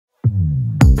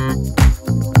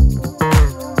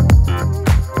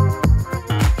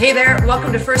Hey there,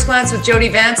 welcome to First Glance with Jody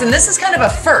Vance. And this is kind of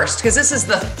a first because this is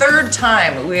the third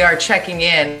time we are checking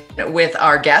in with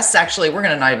our guests. Actually, we're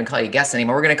going to not even call you guests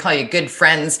anymore. We're going to call you good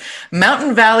friends.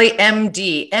 Mountain Valley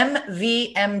MD.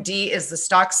 MVMD is the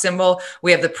stock symbol.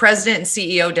 We have the president and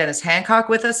CEO, Dennis Hancock,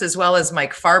 with us, as well as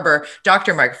Mike Farber,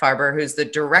 Dr. Mike Farber, who's the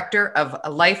director of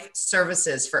life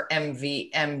services for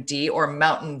MVMD or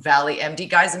Mountain Valley MD.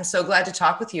 Guys, I'm so glad to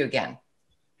talk with you again.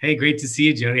 Hey, great to see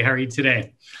you, Jody. How are you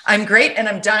today? I'm great, and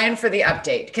I'm dying for the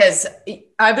update because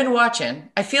I've been watching.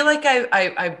 I feel like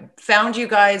I found you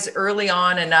guys early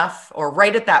on enough, or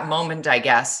right at that moment, I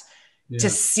guess, to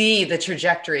see the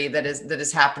trajectory that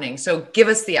is happening. So give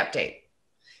us the update.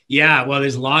 Yeah, well,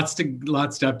 there's lots to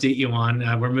update you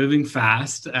on. We're moving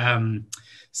fast.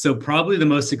 So probably the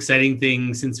most exciting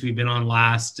thing since we've been on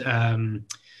last,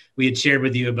 we had shared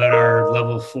with you about our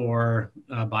level 4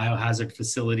 biohazard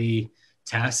facility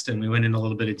test, and we went in a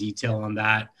little bit of detail on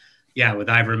that. Yeah, with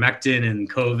ivermectin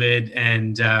and COVID,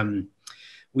 and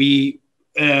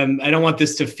I don't want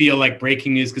this to feel like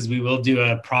breaking news because we will do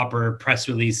a proper press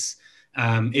release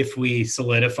if we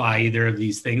solidify either of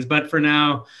these things. But for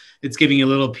now, it's giving you a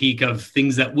little peek of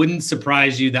things that wouldn't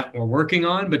surprise you that we're working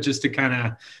on, but just to kind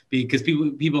of because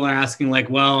people are asking like,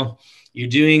 well, you're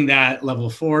doing that level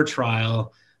 4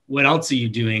 trial. What else are you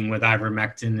doing with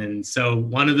ivermectin? And so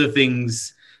one of the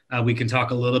things we can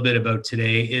talk a little bit about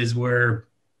today is we're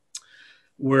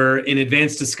in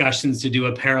advanced discussions to do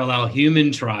a parallel human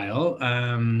trial,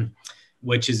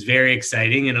 which is very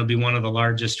exciting, and it'll be one of the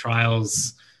largest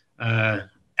trials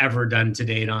ever done to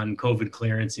date on COVID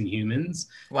clearance in humans.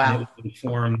 Wow! And it will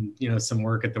inform, some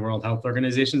work at the World Health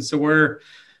Organization. So we're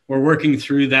working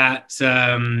through that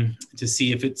to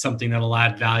see if it's something that'll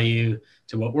add value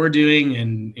to what we're doing,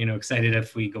 and excited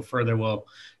if we go further, we'll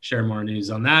share more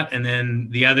news on that. And then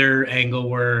the other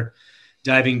angle we're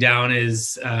diving down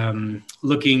is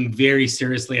looking very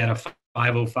seriously at a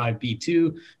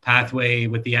 505(b)(2) pathway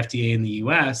with the FDA in the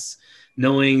US,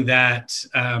 knowing that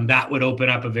that would open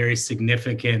up a very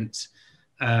significant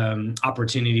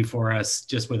opportunity for us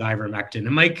just with ivermectin.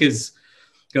 And Mike has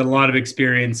got a lot of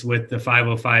experience with the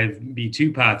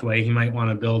 505(b)(2) pathway. He might want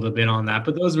to build a bit on that,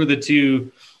 but those were the two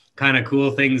kind of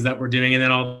cool things that we're doing. And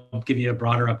then I'll give you a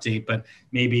broader update, but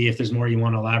maybe if there's more you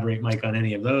want to elaborate, Mike, on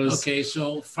any of those. Okay,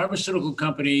 so pharmaceutical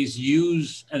companies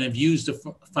use and have used the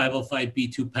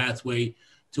 505(b)(2) pathway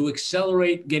to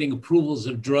accelerate getting approvals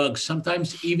of drugs,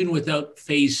 sometimes even without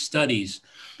phase studies,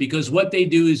 because what they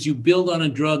do is you build on a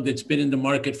drug that's been in the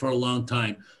market for a long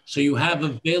time. So you have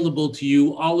available to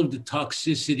you all of the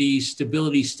toxicity,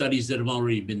 stability studies that have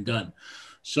already been done.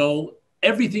 So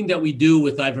everything that we do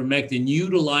with ivermectin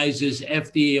utilizes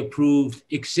FDA-approved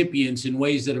excipients in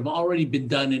ways that have already been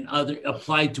done and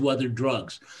applied to other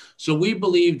drugs. So we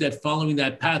believe that following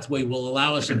that pathway will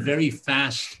allow us a very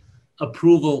fast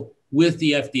approval with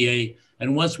the FDA.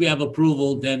 And once we have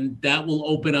approval, then that will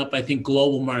open up, I think,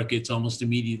 global markets almost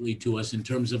immediately to us in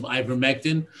terms of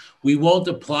ivermectin. We won't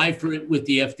apply for it with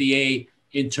the FDA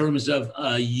in terms of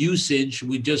usage.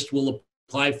 We just will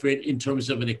apply for it in terms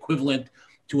of an equivalent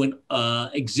to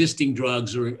existing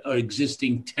drugs or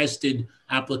existing tested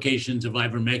applications of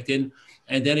ivermectin.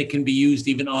 And then it can be used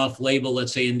even off-label,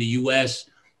 let's say in the US,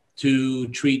 to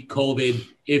treat COVID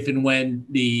if and when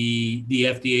the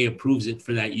FDA approves it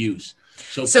for that use.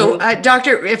 So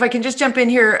Doctor, if I can just jump in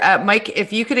here, Mike,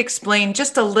 if you could explain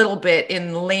just a little bit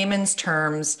in layman's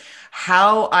terms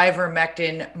how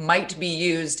ivermectin might be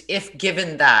used if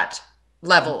given that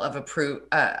level of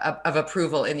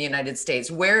approval in the United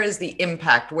States. Where is the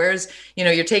impact? Where's,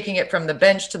 you're taking it from the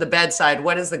bench to the bedside.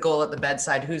 What is the goal at the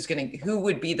bedside? Who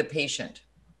would be the patient?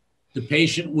 The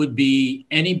patient would be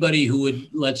anybody who would,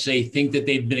 let's say, think that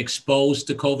they've been exposed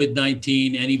to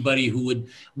COVID-19, anybody who would,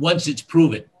 once it's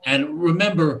proven. And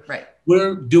remember, right,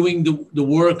 we're doing the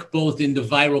work both in the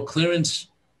viral clearance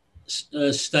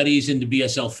studies in the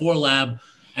BSL-4 lab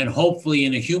and hopefully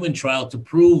in a human trial to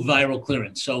prove viral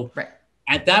clearance. So right,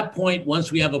 at that point,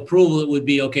 once we have approval, it would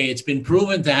be, okay, it's been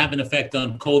proven to have an effect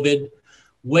on COVID.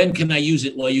 When can I use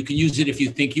it? Well, you can use it if you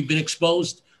think you've been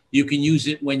exposed. You can use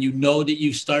it when you know that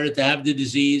you've started to have the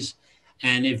disease.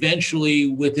 And eventually,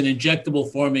 with an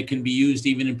injectable form, it can be used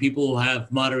even in people who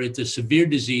have moderate to severe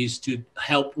disease to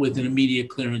help with an immediate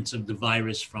clearance of the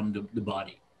virus from the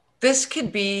body. This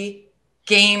could be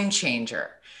game changer.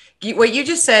 What you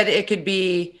just said, it could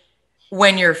be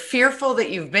when you're fearful that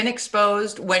you've been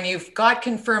exposed, when you've got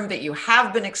confirmed that you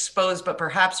have been exposed, but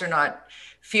perhaps are not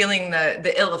feeling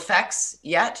the ill effects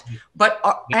yet, but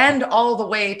and all the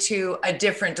way to a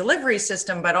different delivery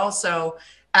system, but also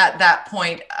at that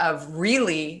point of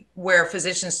really where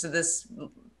physicians to this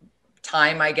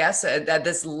time, I guess, at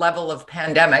this level of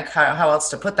pandemic, how else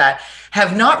to put that,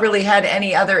 have not really had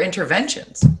any other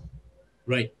interventions.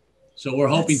 Right. So we're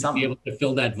hoping to be able to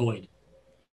fill that void.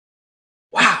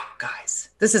 Wow, guys,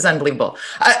 this is unbelievable.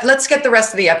 Let's get the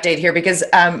rest of the update here, because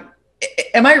am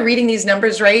I reading these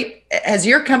numbers right? Has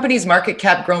your company's market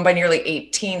cap grown by nearly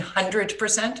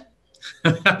 1,800%?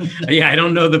 Yeah, I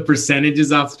don't know the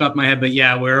percentages off the top of my head, but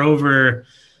yeah, we're over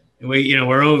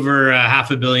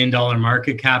 $500 million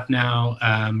market cap now.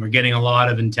 We're getting a lot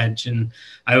of attention.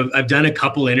 I've done a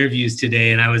couple interviews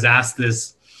today, and I was asked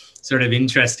this sort of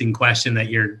interesting question that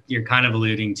you're kind of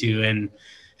alluding to, and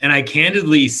I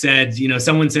candidly said,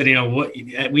 someone said, what,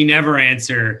 we never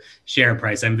answer share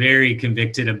price. I'm very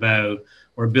convicted about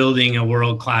we're building a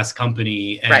world-class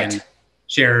company, and right.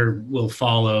 Share will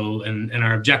follow. And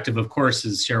our objective, of course,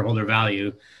 is shareholder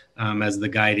value as the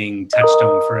guiding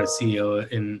touchstone for a CEO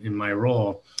in my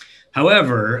role.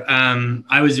 However,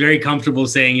 I was very comfortable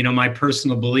saying, my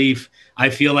personal belief, I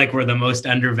feel like we're the most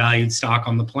undervalued stock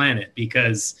on the planet,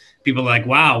 because people are like,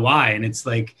 wow, why? And it's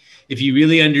like, if you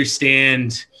really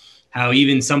understand how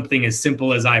even something as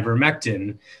simple as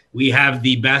ivermectin, we have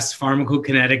the best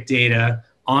pharmacokinetic data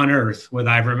on earth with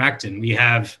ivermectin. We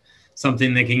have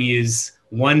something that can use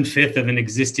 1/5 of an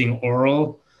existing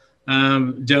oral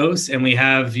dose, and we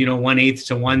have 1/8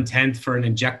 to 1/10 for an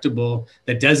injectable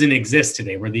that doesn't exist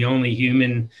today. We're the only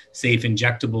human safe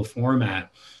injectable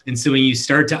format. And so when you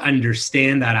start to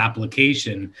understand that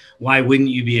application, why wouldn't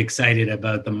you be excited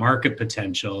about the market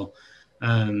potential?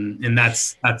 And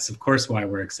that's of course why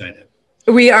we're excited.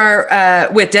 We are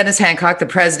with Dennis Hancock, the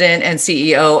president and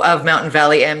CEO of Mountain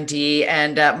Valley MD,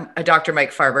 and Dr.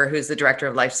 Mike Farber, who's the director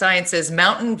of life sciences.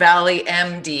 Mountain Valley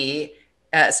MD,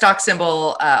 stock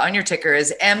symbol on your ticker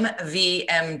is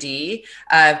MVMD.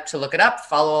 To look it up,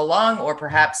 follow along, or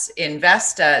perhaps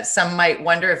invest. Some might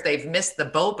wonder if they've missed the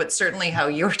boat, but certainly how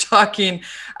you're talking,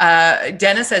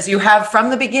 Dennis, as you have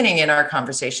from the beginning in our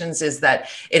conversations, is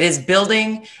that it is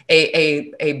building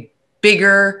a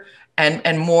bigger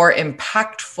and more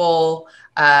impactful,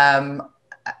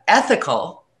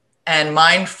 ethical and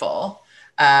mindful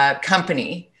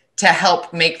company to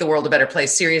help make the world a better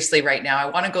place. Seriously, right now, I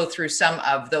want to go through some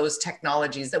of those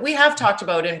technologies that we have talked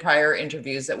about in prior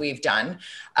interviews that we've done.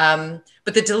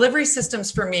 But the delivery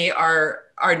systems for me are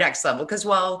next level, because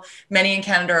while many in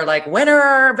Canada are like, when are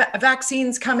our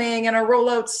vaccines coming and our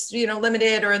rollouts,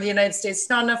 limited, or in the United States, it's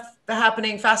not enough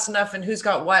happening fast enough, and who's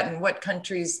got what and what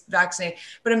countries vaccinate.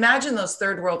 But imagine those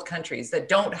third world countries that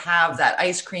don't have that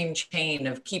ice cream chain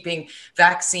of keeping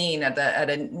vaccine at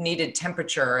a needed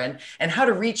temperature, and how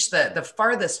to reach the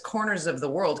farthest corners of the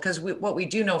world. Because what we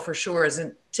do know for sure is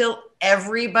until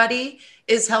everybody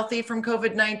is healthy from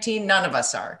COVID-19, none of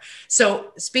us are.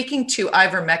 So speaking to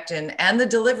ivermectin and the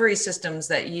delivery systems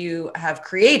that you have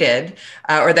created,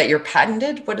 or that you're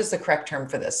patented, what is the correct term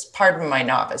for this? Pardon my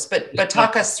novice, but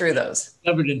talk us through those.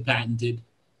 Covered and patented.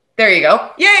 There you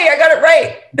go. Yay, I got it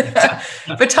right.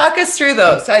 But talk us through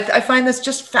those. I find this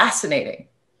just fascinating.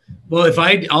 Well,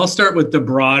 I'll start with the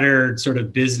broader sort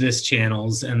of business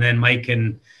channels, and then Mike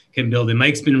can build it.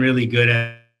 Mike's been really good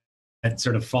at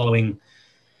sort of following,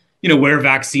 where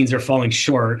vaccines are falling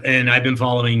short. And I've been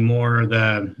following more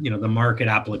the market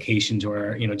application to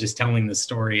where, just telling the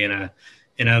story in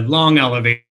a long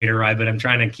elevator ride, but I'm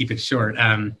trying to keep it short.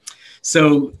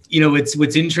 So,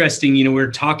 what's interesting,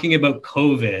 we're talking about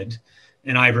COVID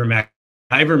and ivermectin.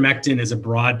 Ivermectin is a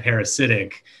broad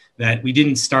parasitic that we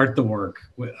didn't start the work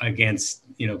against,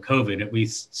 COVID. We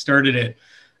started it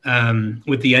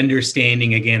with the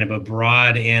understanding, again, of a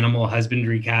broad animal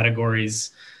husbandry categories.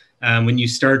 When you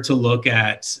start to look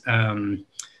at,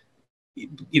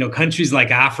 countries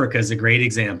like Africa is a great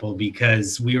example,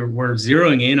 because we're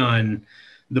zeroing in on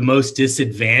the most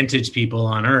disadvantaged people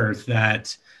on earth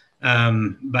that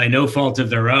by no fault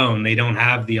of their own, they don't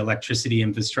have the electricity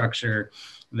infrastructure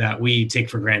that we take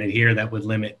for granted here, that would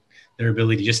limit their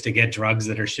ability just to get drugs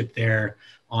that are shipped there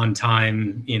on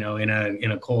time, in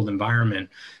a cold environment.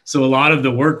 So a lot of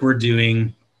the work we're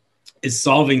doing is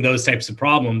solving those types of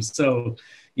problems. So,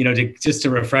 just to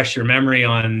refresh your memory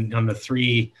on the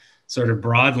three sort of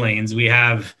broad lanes, we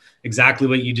have exactly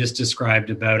what you just described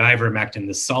about ivermectin,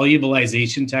 the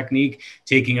solubilization technique,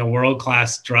 taking a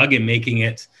world-class drug and making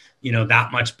it,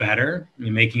 that much better,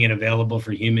 and making it available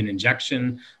for human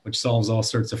injection, which solves all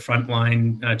sorts of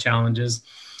frontline challenges.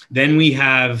 Then we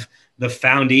have the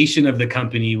foundation of the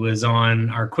company was on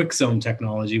our QuickZone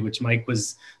technology, which Mike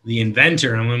was the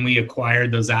inventor. And when we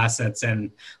acquired those assets, and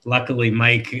luckily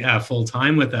Mike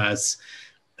full-time with us,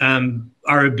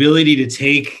 our ability to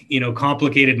take,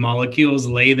 complicated molecules,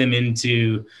 lay them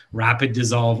into rapid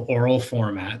dissolve oral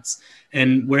formats.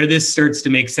 And where this starts to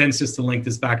make sense, just to link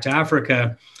this back to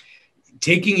Africa,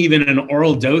 taking even an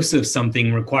oral dose of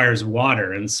something requires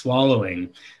water and swallowing.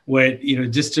 What,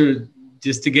 just to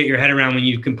get your head around, when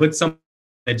you can put something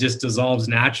that just dissolves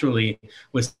naturally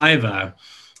with saliva,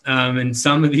 in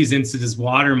some of these instances,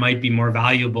 water might be more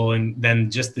valuable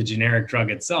than just the generic drug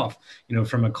itself,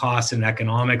 from a cost and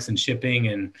economics and shipping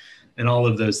and all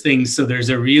of those things. So there's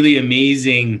a really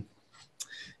amazing,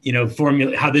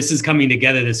 formula, how this is coming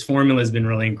together. This formula has been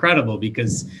really incredible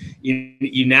because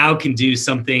you now can do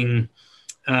something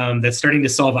that's starting to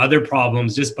solve other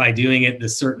problems just by doing it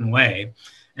this certain way.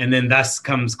 And then thus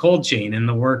comes cold chain, and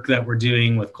the work that we're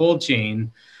doing with cold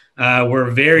chain. We're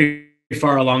very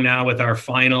far along now with our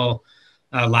final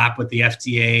lap with the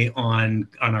FDA on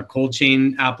our cold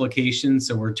chain application.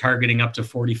 So we're targeting up to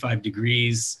 45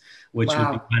 degrees, which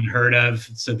would be unheard of.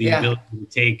 So the ability to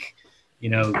take,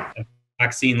 a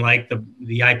vaccine like the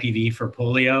IPV for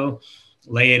polio,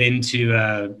 lay it into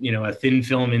a thin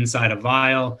film inside a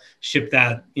vial, ship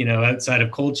that, outside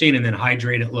of cold chain, and then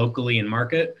hydrate it locally and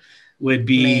market would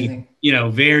be,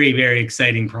 amazing. Very, very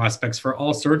exciting prospects for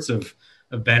all sorts of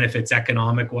benefits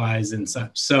economic wise and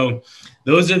such. So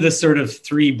those are the sort of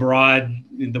three broad,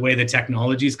 the way the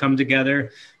technologies come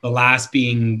together. The last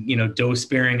being, dose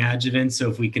sparing adjuvants.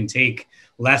 So if we can take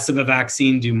less of a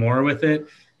vaccine, do more with it,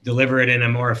 deliver it in a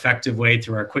more effective way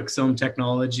through our QuickSome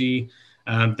technology.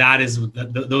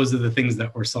 Those are the things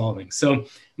that we're solving. So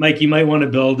Mike, you might want to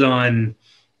build on,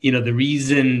 the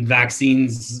reason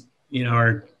vaccines,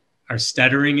 are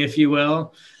stuttering, if you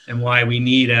will, and why we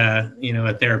need a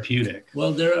therapeutic.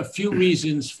 Well, there are a few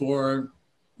reasons for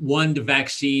the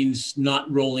vaccines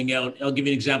not rolling out. I'll give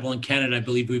you an example. In Canada, I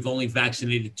believe we've only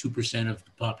vaccinated 2% of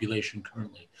the population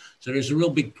currently. So there's a real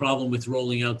big problem with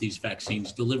rolling out these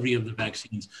vaccines, delivery of the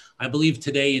vaccines. I believe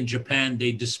today in Japan,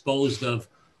 they disposed of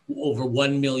over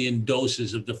 1 million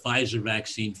doses of the Pfizer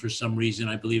vaccine for some reason.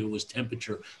 I believe it was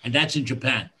temperature, and that's in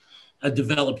Japan, a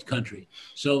developed country.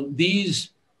 So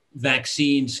these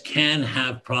vaccines can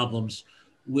have problems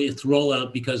with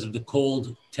rollout because of the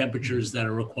cold temperatures that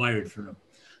are required for them.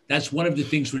 That's one of the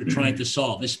things we're trying to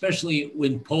solve, especially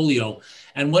with polio.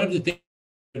 And one of the things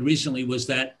recently was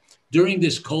that during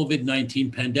this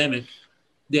COVID-19 pandemic,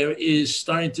 there is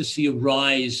starting to see a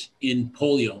rise in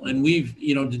polio. And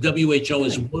the WHO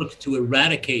has worked to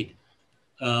eradicate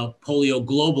polio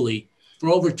globally for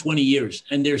over 20 years.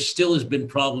 And there still has been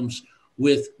problems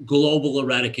with global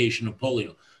eradication of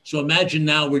polio. So imagine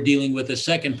now we're dealing with a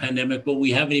second pandemic, but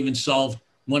we haven't even solved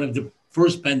one of the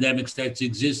first pandemics that's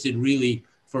existed really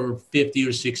for 50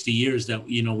 or 60 years that,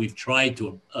 we've tried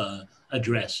to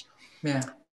address. Yeah.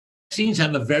 Vaccines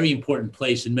have a very important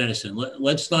place in medicine.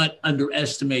 Let's not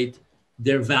underestimate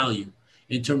their value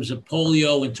in terms of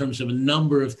polio, in terms of a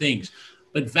number of things.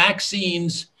 But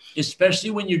vaccines,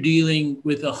 especially when you're dealing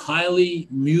with a highly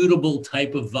mutable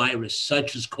type of virus,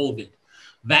 such as COVID,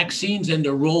 vaccines and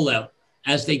their rollout,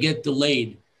 as they get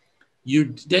delayed, you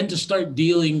tend to start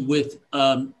dealing with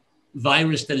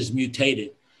virus that is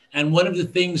mutated. And one of the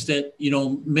things that,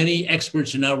 many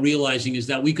experts are now realizing is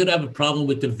that we could have a problem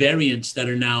with the variants that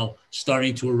are now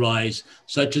starting to arise,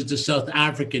 such as the South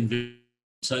African variant,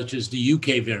 such as the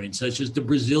UK variant, such as the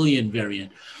Brazilian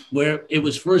variant, where it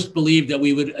was first believed that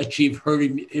we would achieve herd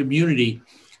immunity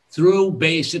through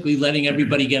basically letting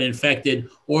everybody get infected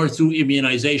or through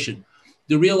immunization.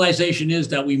 The realization is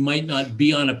that we might not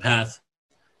be on a path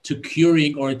to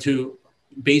curing or to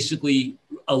basically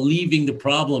alleviating the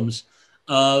problems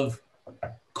of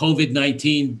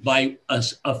COVID-19 by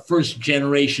a first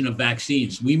generation of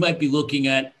vaccines. We might be looking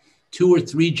at 2 or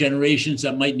 3 generations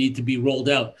that might need to be rolled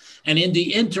out. And in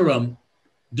the interim,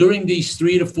 during these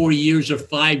 3 to 4 years or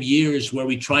 5 years where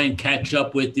we try and catch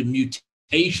up with the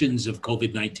mutations of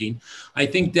COVID-19, I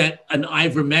think that an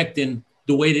ivermectin,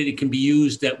 the way that it can be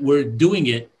used, that we're doing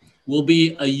it, will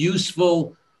be a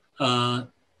useful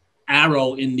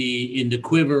arrow in the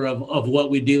quiver of what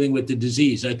we're dealing with the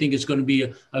disease. I think it's going to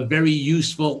be a very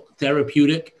useful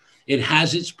therapeutic. It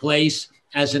has its place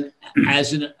as an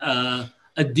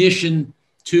addition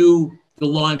to the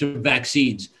launch of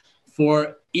vaccines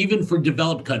even for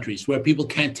developed countries where people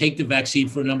can't take the vaccine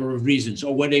for a number of reasons,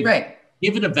 or where they've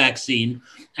given a vaccine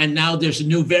and now there's a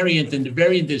new variant and the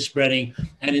variant is spreading.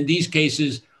 And in these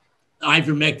cases,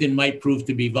 ivermectin might prove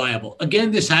to be viable.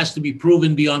 Again, this has to be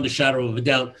proven beyond a shadow of a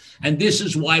doubt. And this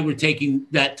is why we're taking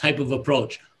that type of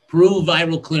approach. Prove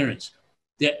viral clearance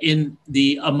in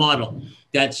a model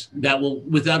that will,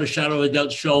 without a shadow of a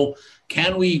doubt, show,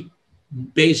 can we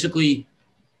basically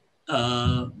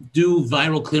do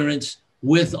viral clearance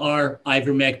with our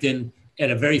ivermectin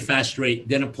at a very fast rate,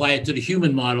 then apply it to the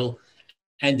human model,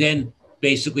 and then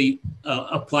basically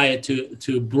apply it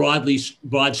to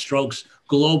broad strokes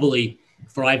globally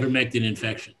for ivermectin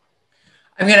infection.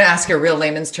 I'm going to ask a real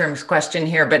layman's terms question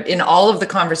here, but in all of the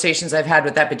conversations I've had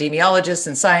with epidemiologists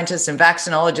and scientists and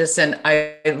vaccinologists, and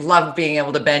I love being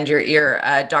able to bend your ear,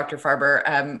 Dr.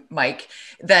 Farber, Mike,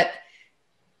 that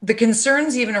the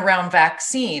concerns even around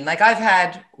vaccine, like I've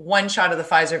had one shot of the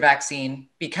Pfizer vaccine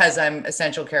because I'm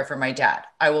essential care for my dad.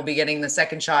 I will be getting the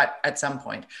second shot at some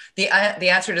point. The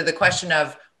answer to the question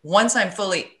of once I'm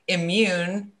fully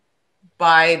immune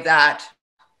by that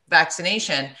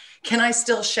vaccination, can I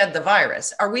still shed the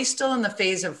virus? Are we still in the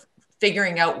phase of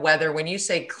figuring out whether, when you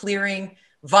say clearing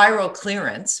viral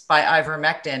clearance by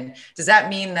ivermectin, does that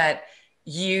mean that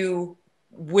you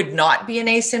would not be an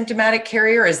asymptomatic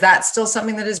carrier? Is that still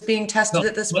something that is being tested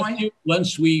at this point?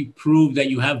 Once we prove that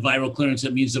you have viral clearance,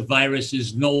 that means the virus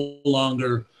is no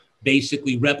longer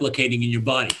basically replicating in your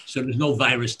body. So there's no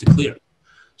virus to clear.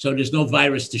 So there's no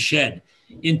virus to shed.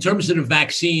 In terms of the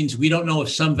vaccines, we don't know if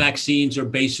some vaccines are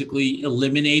basically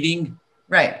eliminating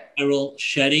viral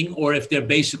shedding, or if they're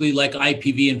basically like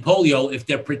IPV and polio, if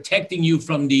they're protecting you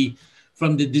from the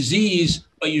disease,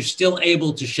 but you're still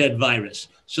able to shed virus.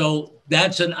 So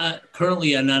that's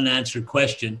currently an unanswered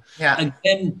question. Yeah.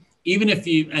 Again, even if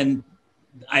you, and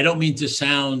I don't mean to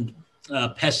sound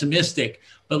pessimistic,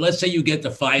 but let's say you get the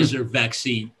Pfizer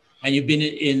vaccine and you've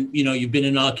been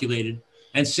inoculated.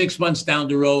 And 6 months down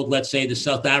the road, let's say the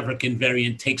South African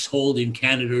variant takes hold in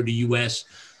Canada or the US.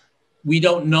 We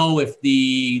don't know if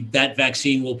that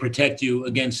vaccine will protect you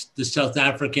against the South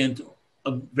African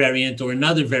variant or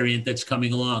another variant that's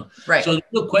coming along. Right. So the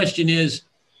real question is,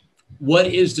 what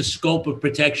is the scope of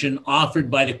protection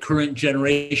offered by the current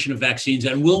generation of vaccines?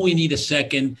 And will we need a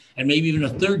second and maybe even a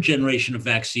third generation of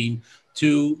vaccine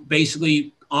to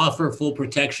basically offer full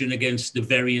protection against the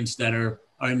variants that are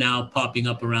now popping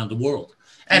up around the world?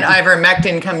 And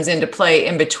ivermectin comes into play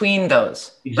in between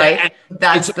those, right?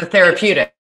 That's the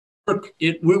therapeutic.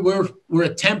 We're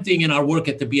attempting in our work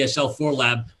at the BSL-4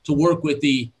 lab to work with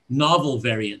the novel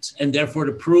variants, and therefore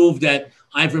to prove that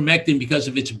ivermectin, because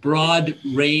of its broad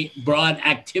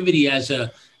activity as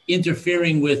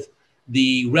interfering with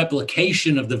the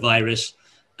replication of the virus,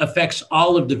 affects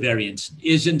all of the variants,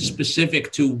 isn't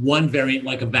specific to one variant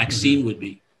like a vaccine would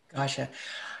be. Gotcha.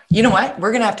 You know what?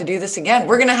 We're going to have to do this again.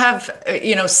 We're going to have,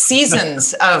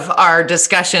 seasons of our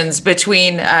discussions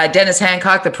between Dennis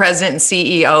Hancock, the president and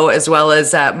CEO, as well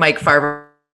as Mike Farber,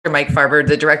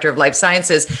 the director of life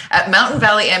sciences at Mountain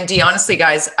Valley MD. Honestly,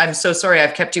 guys, I'm so sorry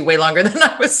I've kept you way longer than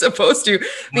I was supposed to,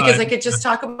 because I could just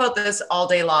talk about this all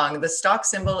day long. The stock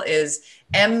symbol is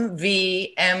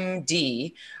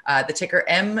MVMD, the ticker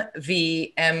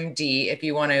MVMD. If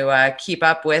you want to keep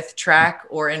up with, track,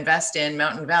 or invest in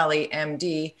Mountain Valley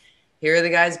MD, here are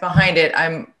the guys behind it.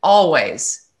 I'm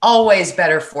always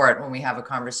better for it when we have a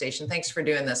conversation. Thanks for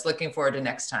doing this. Looking forward to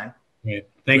next time. Great.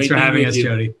 Thanks for having us,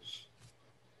 Jody.